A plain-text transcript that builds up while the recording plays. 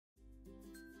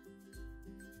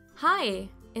Hi!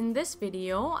 In this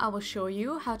video I will show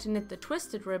you how to knit the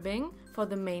twisted ribbing for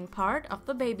the main part of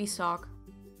the baby sock.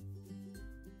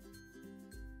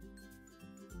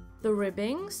 The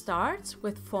ribbing starts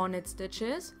with 4 knit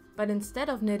stitches, but instead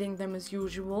of knitting them as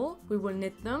usual, we will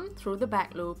knit them through the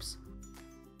back loops.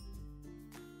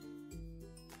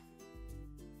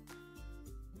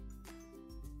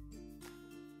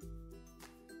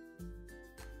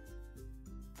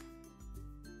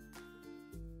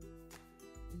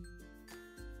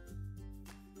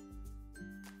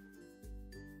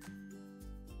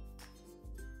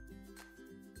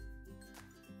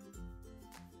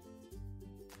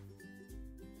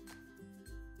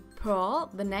 Purl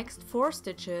the next 4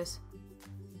 stitches.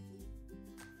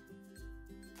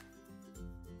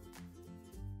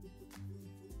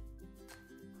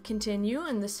 Continue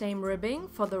in the same ribbing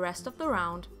for the rest of the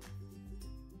round.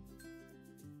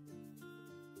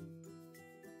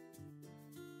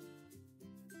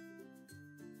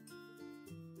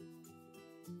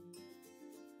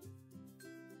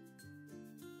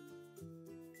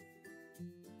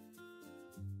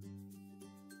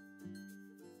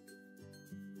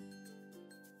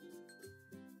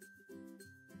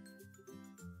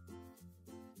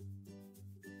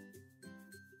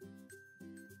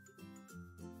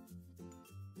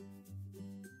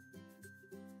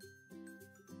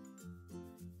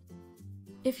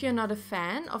 If you're not a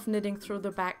fan of knitting through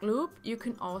the back loop, you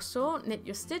can also knit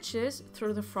your stitches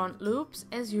through the front loops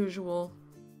as usual.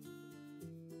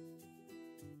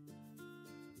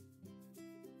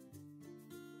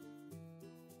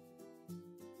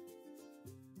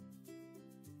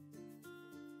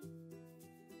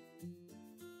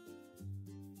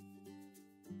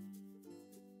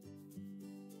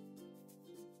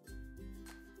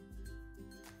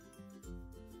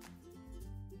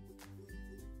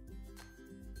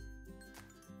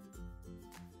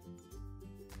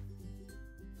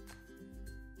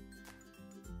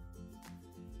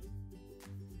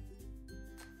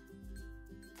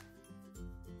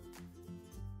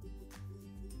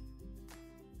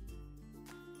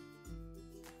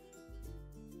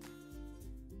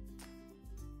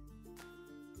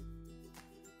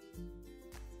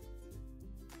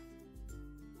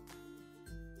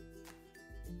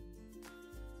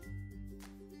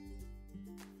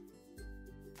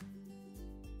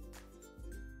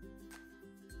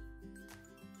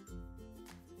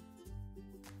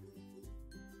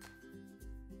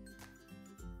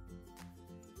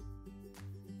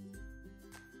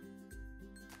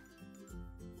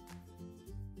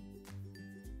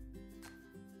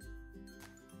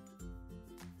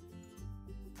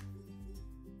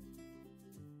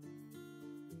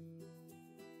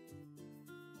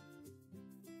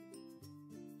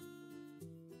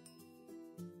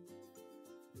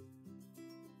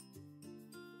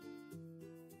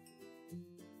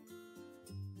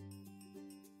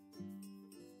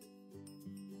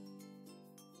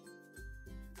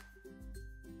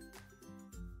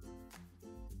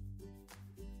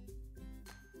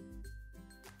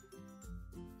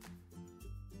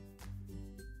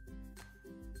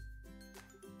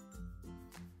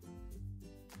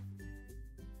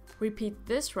 Repeat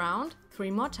this round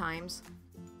 3 more times.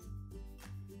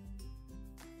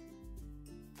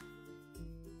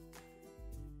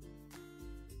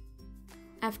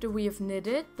 After we have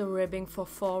knitted the ribbing for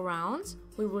 4 rounds,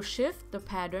 we will shift the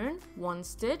pattern 1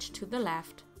 stitch to the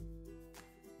left.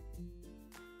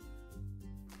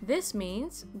 This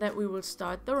means that we will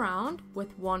start the round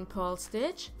with 1 purl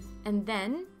stitch and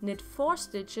then knit 4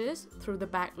 stitches through the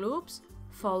back loops,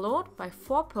 followed by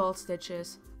 4 purl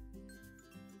stitches.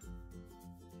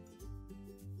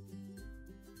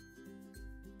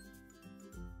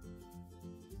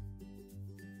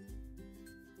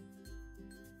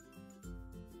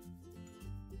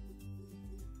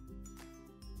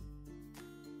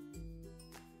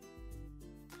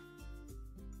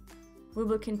 We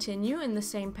will continue in the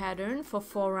same pattern for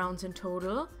 4 rounds in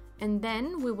total, and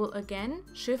then we will again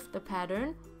shift the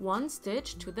pattern 1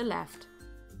 stitch to the left.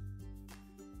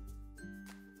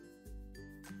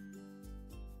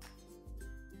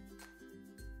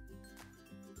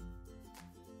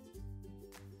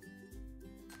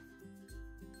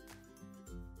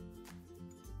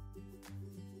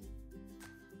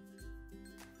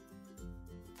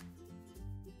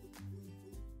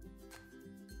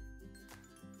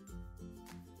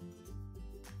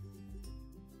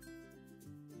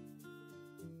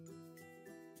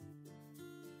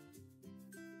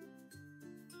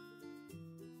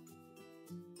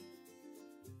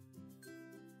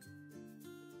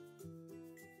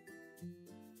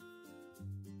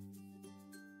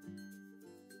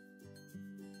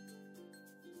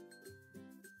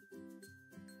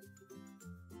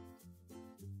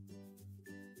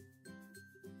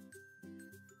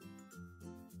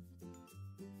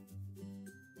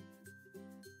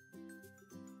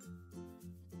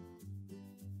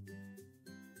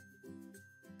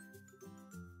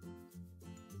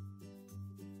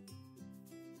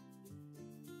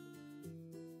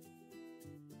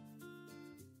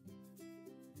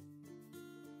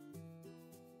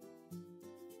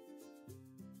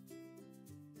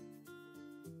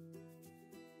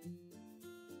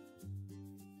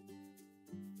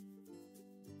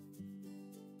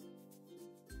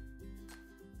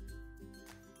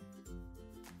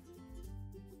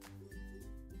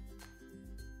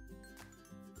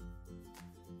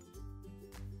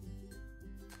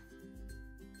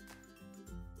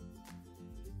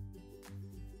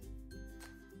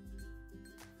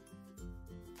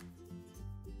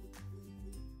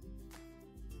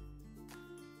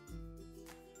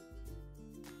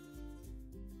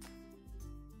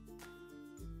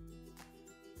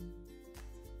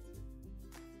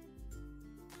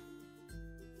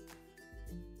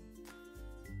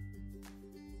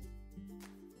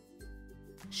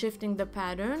 Shifting the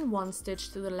pattern 1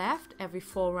 stitch to the left every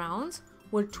 4 rounds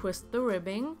will twist the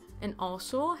ribbing and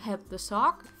also help the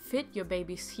sock fit your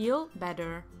baby's heel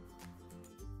better.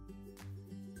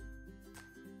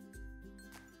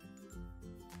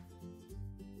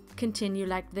 Continue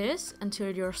like this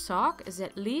until your sock is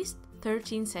at least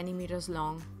 13 centimeters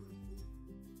long.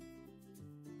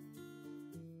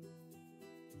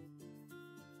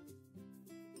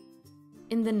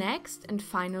 In the next and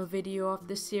final video of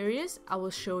this series, I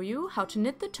will show you how to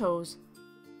knit the toes.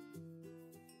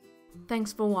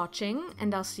 Thanks for watching,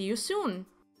 and I'll see you soon!